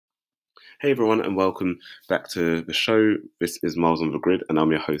Hey everyone, and welcome back to the show. This is Miles on the Grid, and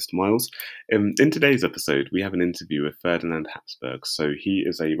I'm your host, Miles. In today's episode, we have an interview with Ferdinand Habsburg. So he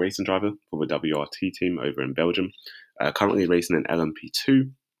is a racing driver for the WRT team over in Belgium, currently racing in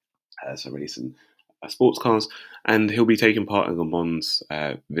LMP2, so racing sports cars, and he'll be taking part in Le Mans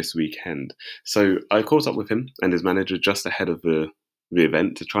this weekend. So I caught up with him and his manager just ahead of the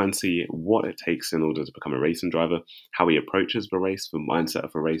event to try and see what it takes in order to become a racing driver, how he approaches the race, the mindset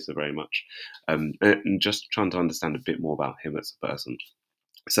of a racer very much, and just trying to understand a bit more about him as a person.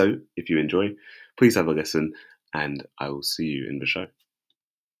 So if you enjoy, please have a listen, and I will see you in the show.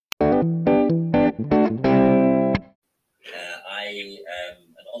 I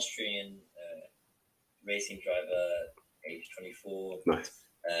am an Austrian racing driver, age 24. Nice.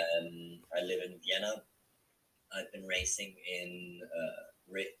 I live in Vienna. I've been racing in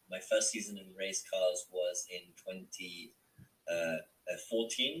my first season in race cars was in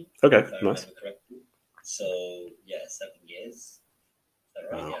 2014. Okay, if I nice. remember correctly. So yeah, 7 years. Is that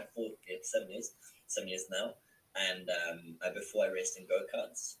right? Wow. Yeah, 7 years. 7 years now. And before I raced in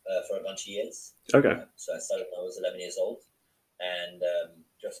go-karts for a bunch of years. Okay. So I started when I was 11 years old, and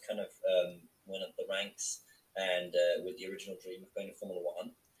just kind of went up the ranks, and with the original dream of going to Formula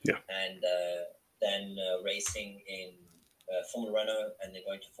One. Yeah. And then racing in Formula Renault, and then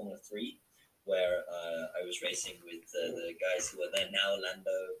going to Formula 3, where I was racing with the guys who are there now,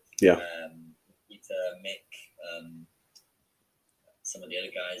 Lando, Yeah. Peter, Mick, some of the other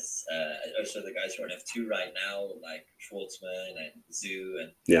guys, also the guys who are on F2 right now, like Schwartzman and Zoo,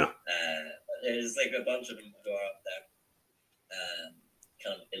 and Yeah. there's like a bunch of them who are up there.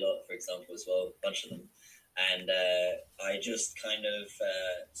 Kind of Ilot, for example, as well, a bunch of them. And I just kind of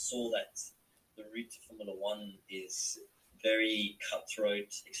saw that the route to Formula One is very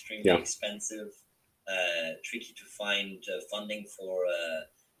cutthroat, extremely expensive, tricky to find funding for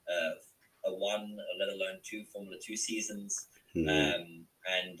a one, let alone two Formula 2 seasons. And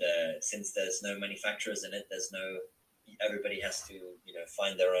since there's no manufacturers in it, everybody has to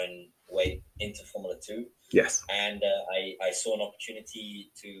find their own way into Formula 2. Yes. And I saw an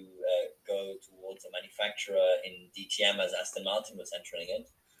opportunity to go towards a manufacturer in DTM as Aston Martin was entering it.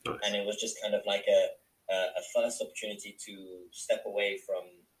 Nice. And it was just kind of like a first opportunity to step away from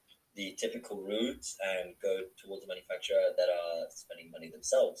the typical route and go towards a manufacturer that are spending money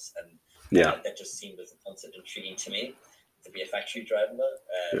themselves. And that just seemed as a concept intriguing to me, to be a factory driver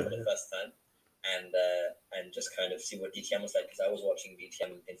for the first time. And just kind of see what DTM was like, because I was watching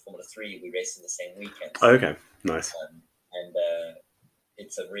DTM in Formula 3. We raced in the same weekend. Okay, nice. And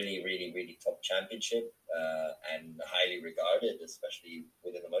it's a really, really, really top championship, and highly regarded, especially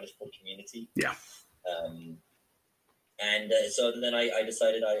within the motorsport community. Yeah. So then I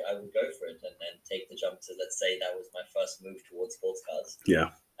decided I would go for it and take the jump to, let's say, that was my first move towards sports cars.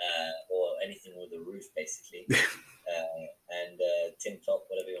 Yeah. Or anything with a roof, basically. And tin top,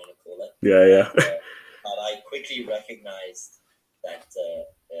 whatever you want to call it. Yeah. But I quickly recognized that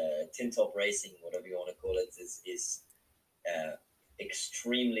tin top racing, whatever you want to call it, is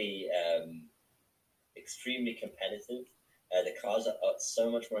extremely competitive. The cars are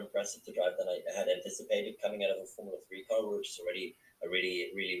so much more impressive to drive than I had anticipated coming out of a Formula 3 car, which is already a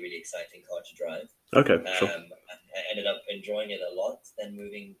really, really, really exciting car to drive. Okay, sure. I ended up enjoying it a lot. Then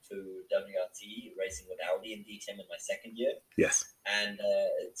moving to WRT, racing with Audi in DTM in my second year. Yes. And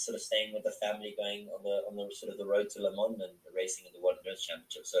sort of staying with the family, going on the sort of the road to Le Mans and racing in the World Endurance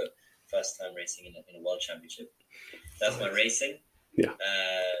Championship. So first time racing in a World Championship. That's my racing. Yeah.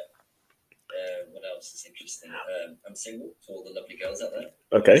 What else is interesting? I'm single, to all the lovely girls out there.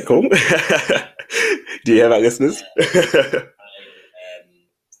 Okay, cool. Do you hear that, listeners? I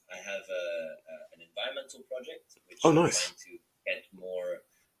have an environmental project, which nice. I'm trying to get more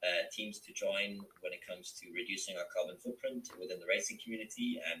teams to join when it comes to reducing our carbon footprint within the racing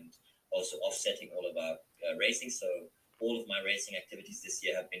community, and also offsetting all of our racing. So all of my racing activities this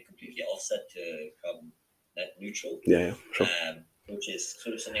year have been completely offset to carbon net neutral. Yeah, sure. Which is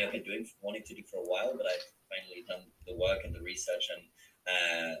sort of something I've been wanting to do for a while, but I've finally done the work and the research and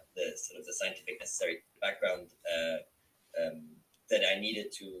the sort of the scientific necessary background that I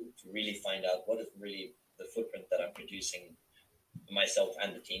needed to really find out what is really the footprint that I'm producing myself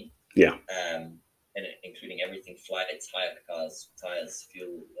and the team. Yeah. And including everything: flights, hire cars, tires,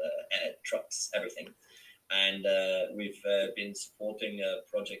 fuel, trucks, everything. And we've been supporting a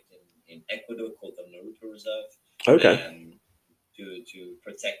project in Ecuador called the Naruto Reserve. Okay. To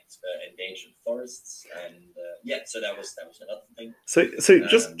protect endangered forests, and so that was another thing. So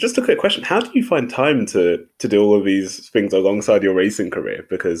just a quick question: how do you find time to do all of these things alongside your racing career?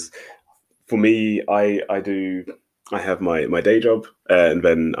 Because for me, I do I have my day job, and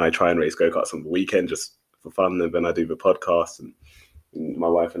then I try and race go-karts on the weekend just for fun, and then I do the podcast, and my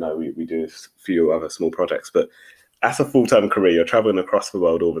wife and I, we do a few other small projects. But as a full-time career, you're traveling across the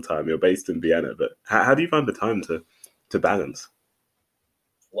world all the time. You're based in Vienna, but how do you find the time to balance?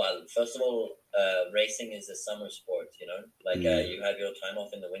 Well, first of all, racing is a summer sport, like you have your time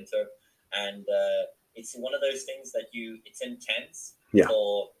off in the winter, and it's one of those things that it's intense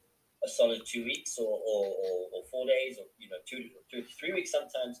for a solid 2 weeks or 4 days, or 2 to 3 weeks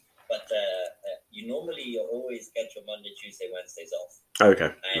sometimes. But you always get your Monday, Tuesday, Wednesdays off.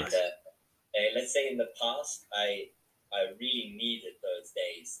 Okay. And nice. Let's say in the past, I really needed those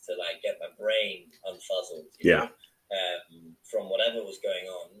days to like get my brain unfuzzled. You know? From whatever was going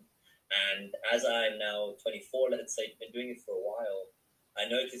on. And as I'm now 24, let's say, been doing it for a while, I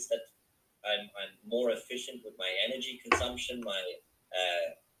noticed that I'm more efficient with my energy consumption.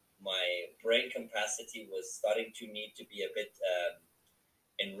 My brain capacity was starting to need to be a bit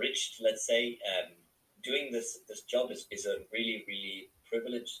enriched, let's say. Doing this job is a really, really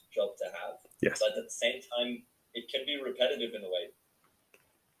privileged job to have. Yes. But at the same time, it can be repetitive in a way.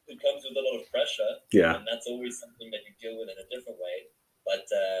 It comes with a lot of pressure, and that's always something that you deal with in a different way. But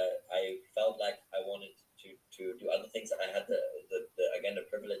I felt like I wanted to do other things. I had the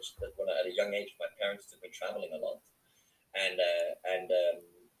privilege that when at a young age, my parents took me traveling a lot, and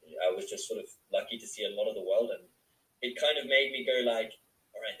I was just sort of lucky to see a lot of the world, and it kind of made me go like,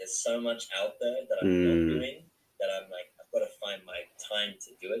 all right, there's so much out there that I'm not doing, that I'm like, I've got to find my time to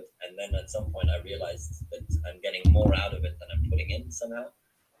do it. And then at some point I realized that I'm getting more out of it than I'm putting in somehow.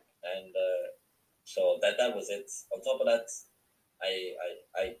 And so that was it. On top of that,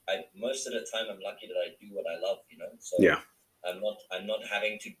 I most of the time I'm lucky that I do what I love, So I'm not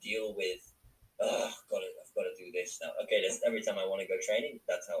having to deal with I've got to do this now. Okay, every time I want to go training,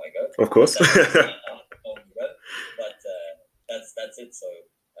 that's how I go. Of course. But that's it. So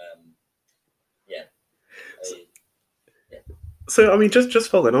So I mean, just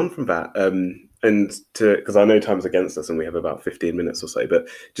following on from that, and because I know time's against us and we have about 15 minutes or so, but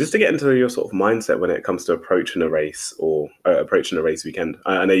just to get into your sort of mindset when it comes to approaching a race or approaching a race weekend.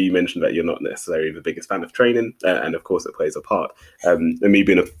 I know you mentioned that you're not necessarily the biggest fan of training, and of course it plays a part. And me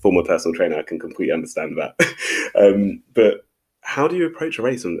being a former personal trainer, I can completely understand that. But how do you approach a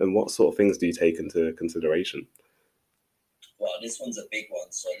race, and what sort of things do you take into consideration? Well, this one's a big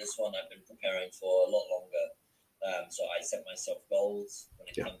one. So this one I've been preparing for a lot longer. So I set myself goals when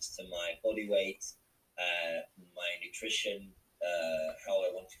it comes to my body weight, my nutrition, how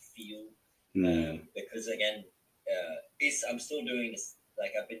I want to feel. Because again, I'm still doing this.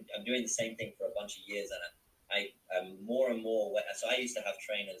 Like I'm doing the same thing for a bunch of years, and I'm more and more. So I used to have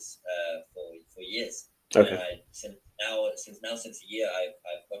trainers for years. Okay. Since a year,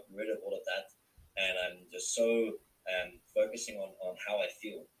 I've gotten rid of all of that, and I'm just so focusing on how I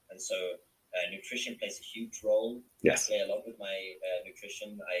feel, and so. Nutrition plays a huge role. Yes. I play a lot with my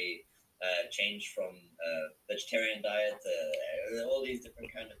nutrition. I changed from vegetarian diet to all these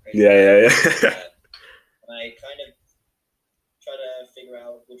different kind of crazy Yeah. And I kind of try to figure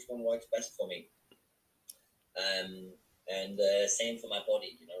out which one works best for me. And same for my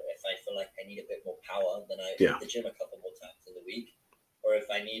body. If I feel like I need a bit more power, then I hit the gym a couple more times in the week. Or if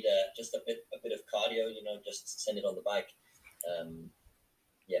I need just a bit of cardio, just send it on the bike.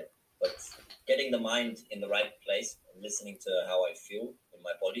 But getting the mind in the right place and listening to how I feel in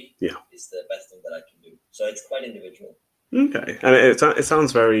my body is the best thing that I can do. So it's quite individual. Okay. And it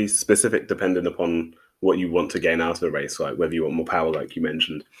sounds very specific depending upon what you want to gain out of the race. Like whether you want more power, like you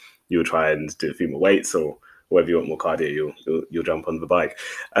mentioned, you'll try and do a few more weights, or whether you want more cardio, you'll jump on the bike.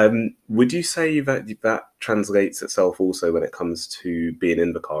 Would you say that translates itself also when it comes to being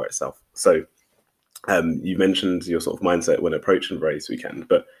in the car itself? So you mentioned your sort of mindset when approaching the race weekend,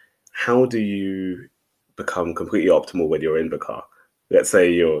 but how do you become completely optimal when you're in the car? Let's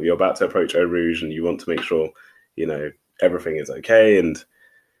say you're about to approach Eau Rouge and you want to make sure, everything is okay and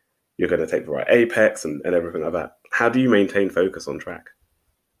you're going to take the right apex and everything like that. How do you maintain focus on track?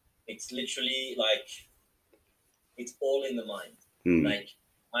 It's literally like, it's all in the mind. Like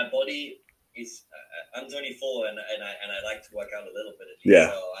my body is, I'm 24 and I like to work out a little bit at least. Yeah.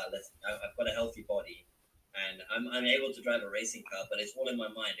 So I've got a healthy body. And I'm able to drive a racing car, but it's all in my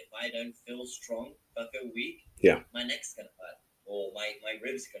mind. If I don't feel strong, if I feel weak, my neck's going to hurt, or my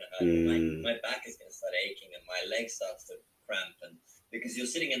ribs going to hurt, or my back is going to start aching, and my leg starts to cramp. And because you're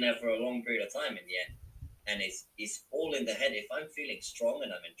sitting in there for a long period of time in the end, and it's all in the head. If I'm feeling strong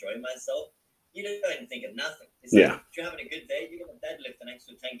and I'm enjoying myself, you don't even think of nothing. It's like, if you're having a good day, you're going to deadlift an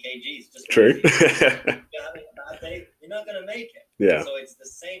extra 10 kgs. Just true. If you're having a bad day, you're not going to make it. Yeah. So it's the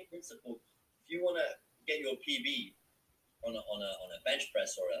same principle. If you want to get your PB, on a bench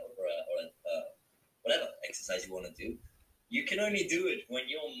press or whatever exercise you want to do, you can only do it when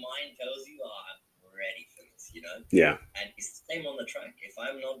your mind tells you, "Oh, I'm ready for this," Yeah. And it's the same on the track. If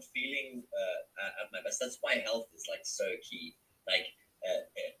I'm not feeling at my best, that's why health is like so key. Like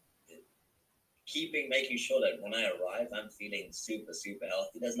making sure that when I arrive, I'm feeling super, super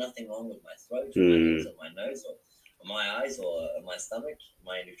healthy. There's nothing wrong with my throat, or my ears, or my nose, or my eyes, or my stomach.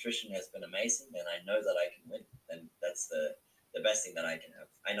 My nutrition has been amazing, and I know that I can win. And that's the best thing that I can have.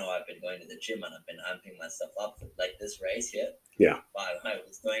 I know I've been going to the gym and I've been amping myself up for like this race here. Yeah. I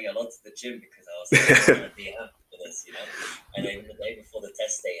was going a lot to the gym because I was like, I want to be amped for this, And even the day before the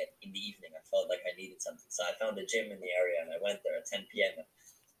test day in the evening, I felt like I needed something. So I found a gym in the area and I went there at 10 p.m. and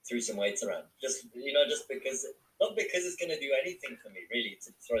threw some weights around. Just because, not because it's going to do anything for me, really,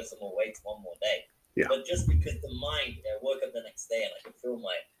 to throw some more weights one more day. Yeah. But just because the mind, I woke up the next day and I could feel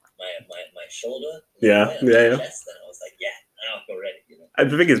my shoulder. Yeah. My chest, and I was like, now I feel ready. And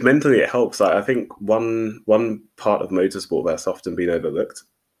the thing is, mentally it helps. Like, I think one part of motorsport that's often been overlooked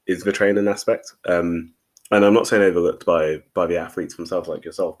is the training aspect. And I'm not saying overlooked by the athletes themselves like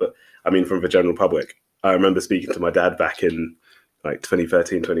yourself, but I mean from the general public. I remember speaking to my dad back in like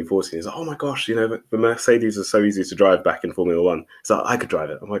 2013, 2014. He's like, "Oh my gosh, the Mercedes is so easy to drive back in Formula One. So I could drive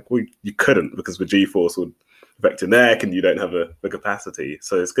it." I'm like, "Well, you couldn't because the G-force would affect your neck and you don't have the capacity."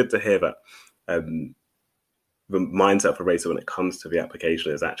 So it's good to hear that the mindset for a racer when it comes to the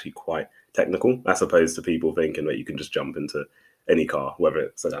application is actually quite technical, as opposed to people thinking that you can just jump into any car, whether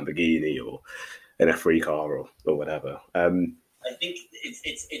it's a Lamborghini or an F3 car or whatever. I think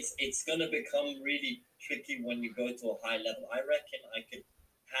it's going to become really tricky when you go to a high level. I reckon I could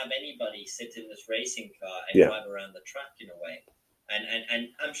have anybody sit in this racing car and drive around the track in a way. And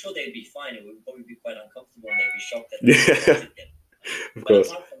I'm sure they'd be fine. It would probably be quite uncomfortable and they'd be shocked that they again. But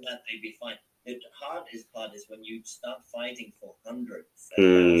apart from that, they'd be fine. The hardest part is when you start fighting for hundreds and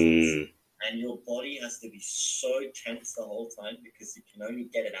thousands, and your body has to be so tense the whole time because you can only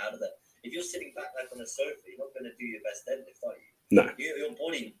get it out of there. If you're sitting back like on a sofa, you're not going to do your best deadlift, are you? No. Your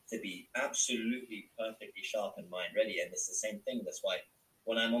body to be absolutely perfectly sharp and mind ready, and it's the same thing. That's why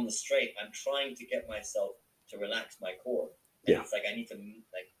when I'm on the straight, I'm trying to get myself to relax my core. And it's like I need to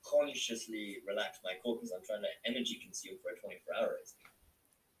consciously relax my core because I'm trying to energy consume for a 24-hour race.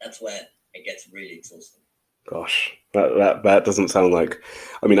 That's where it gets really exhausting. Gosh, that doesn't sound like.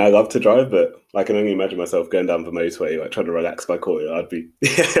 I mean, I love to drive, but I can only imagine myself going down the motorway, like trying to relax my core. I'd be,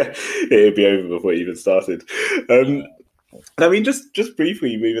 it'd be over before it even started. I mean, just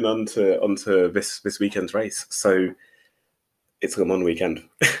briefly moving on to this weekend's race. So it's Le Mans weekend,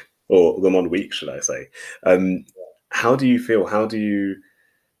 or Le Mans week, should I say? How do you feel? How do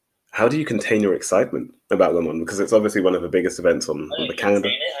you contain your excitement about Le Mans? Because it's obviously one of the biggest events on the calendar.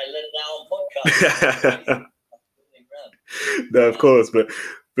 I let it out on podcast. No, of course, but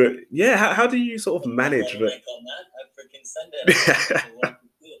yeah, how do you sort of manage that? I freaking send it.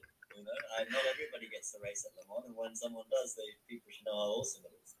 Not everybody gets to race at Le Mans, and when someone does, people should know how awesome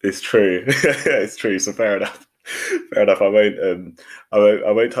it is. It's true. It's true. So fair enough. Fair enough.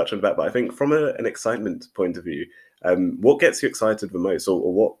 I won't touch on that, but I think from an excitement point of view, what gets you excited the most,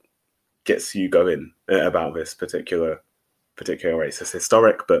 or what gets you going about this particular race? It's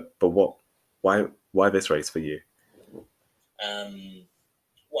historic, but why this race for you?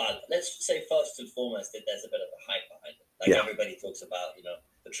 Well, let's say first and foremost that there's a bit of a hype behind it. Like everybody talks about,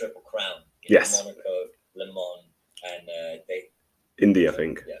 the Triple Crown. Yes. Monaco, Le Mans, and Indy, I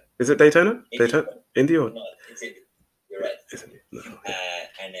think. Yeah. Is it Daytona? Indy or? No, it's Indy. You're right. No, okay.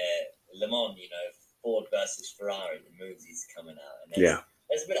 And Le Mans, Ford versus Ferrari, the movies coming out. And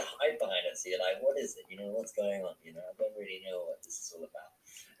there's a bit of hype behind it. So you're like, what is it? What's going on? I don't really know what this is all about.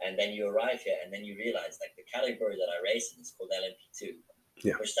 And then you arrive here and then you realize, like, the category that I race in is called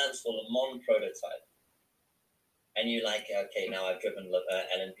LMP2, which stands for Le Mans Prototype. And you're like, okay, now I've driven an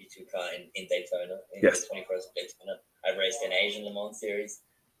LMP2 car in Daytona, in the 21st Daytona. I've raced in Asian Le Mans series.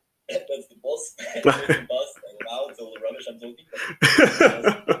 That's the boss. That's the boss. Wow, it's all the rubbish I'm talking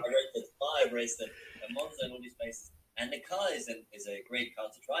about. I raced at Spa, I've raced at Monza and all these places. And the car is a great car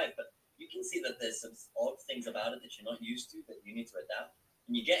to drive, but you can see that there's some odd things about it that you're not used to, that you need to adapt.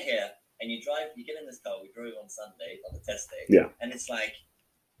 And you get here and you get in this car. We drove on Sunday on the test day. Yeah. And it's like,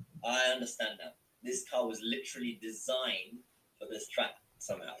 I understand now. This car was literally designed for this track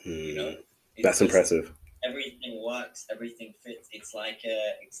somehow. That's impressive. Everything works. Everything fits. It's like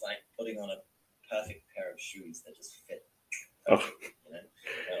putting on a perfect pair of shoes that just fit. Perfect,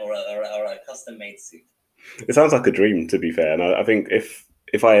 or a custom-made suit. It sounds like a dream, to be fair. And I think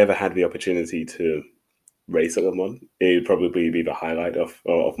if I ever had the opportunity to race at Le Mans, it'd probably be the highlight of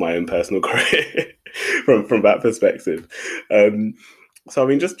my own personal career from that perspective. So I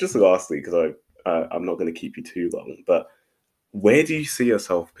mean, just lastly, because I'm not going to keep you too long, but where do you see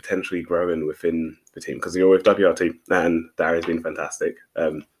yourself potentially growing within the team? Because you're with WRT and Darry's been fantastic.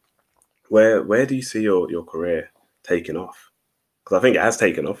 Where do you see your career taking off? Because I think it has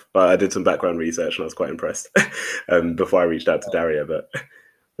taken off. I did some background research and I was quite impressed before I reached out to Daria. But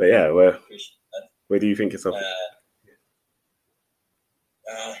yeah, where do you think yourself?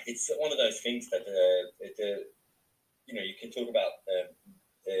 It's one of those things that you can talk about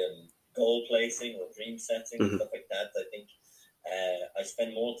goal placing or dream setting and stuff like that. I think I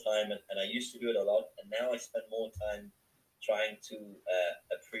spend more time, and I used to do it a lot, and now I spend more time trying to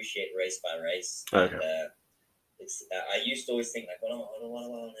appreciate race by race. Okay. And, I used to always think like, what do I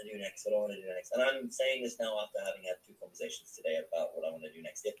want to do next? What do I want to do next? And I'm saying this now after having had 2 conversations today about what I want to do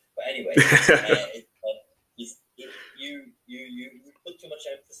next year. But anyway, you put too much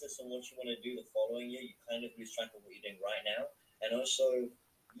emphasis on what you want to do the following year. You kind of lose track of what you're doing right now, and also,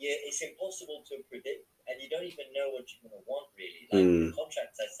 it's impossible to predict, and you don't even know what you're going to want really. Like the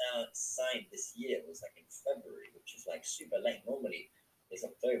contract I signed this year was like in February, which is like super late. Normally it's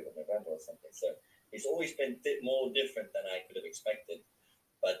October, November or something. So it's always been a bit more different than I could have expected.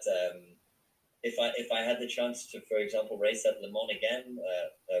 But if I had the chance to, for example, race at Le Mans again,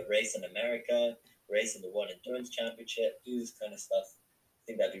 race in America, race in the World Endurance Championship, do this kind of stuff, I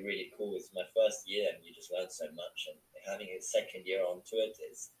think that'd be really cool. It's my first year, and you just learn so much. And having a second year onto it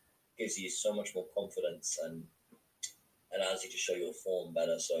gives you so much more confidence and allows you to show your form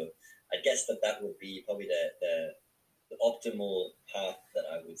better. So I guess that would be probably the optimal path that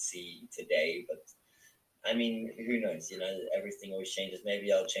I would see today. But I mean, who knows? Everything always changes.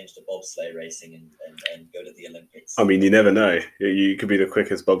 Maybe I'll change to bobsleigh racing and go to the Olympics. I mean, you never know. You could be the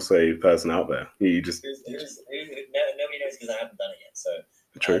quickest bobsleigh person out there. You just nobody knows because I haven't done it yet. So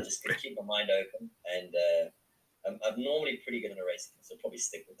True. I just keep my mind open, and I'm normally pretty good in a racing, so I'll probably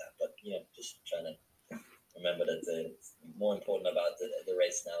stick with that. But just trying to remember that it's more important about the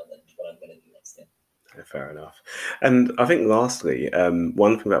race now than what I'm going to do next year. Fair enough. And I think lastly,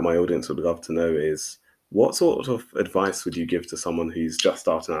 one thing that my audience would love to know is, what sort of advice would you give to someone who's just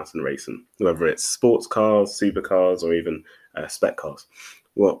starting out in racing, whether it's sports cars, supercars, or even spec cars?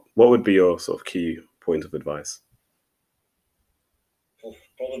 What would be your sort of key point of advice? Well,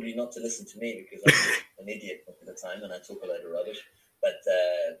 probably not to listen to me, because I'm an idiot most of the time and I talk a lot of rubbish. But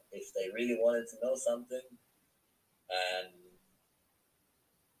if they really wanted to know something,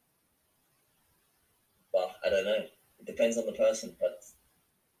 well, I don't know. It depends on the person, but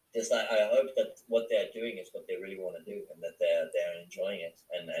just I hope that what they're doing is what they really want to do, and that they're enjoying it,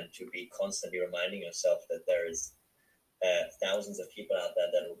 and to be constantly reminding yourself that there is thousands of people out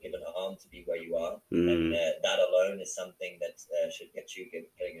there that will give an arm to be where you are, and that alone is something that should get you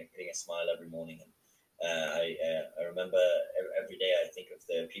getting a smile every morning. And I remember every day I think of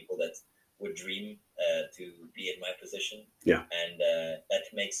the people that would dream to be in my position, and that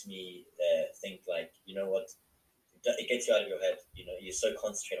makes me think like, you know what? It gets you out of your head. You're so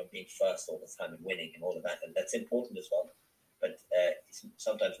concentrated on being first all the time and winning and all of that, and that's important as well. But it's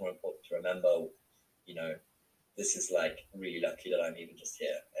sometimes more important to remember, this is like really lucky that I'm even just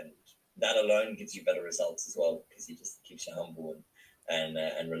here, and that alone gives you better results as well, because it just keeps you humble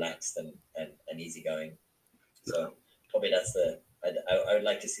and relaxed and easygoing. So probably that's I would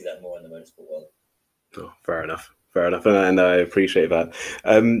like to see that more in the motorsport world. Oh, fair enough, and I appreciate that.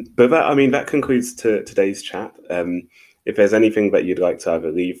 But that concludes today's chat. If there's anything that you'd like to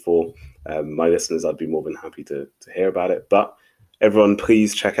either leave for my listeners, I'd be more than happy to hear about it. But everyone,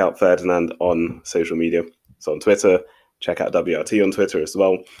 please check out Ferdinand on social media. So on Twitter, check out WRT on Twitter as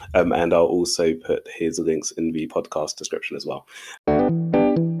well. And I'll also put his links in the podcast description as well.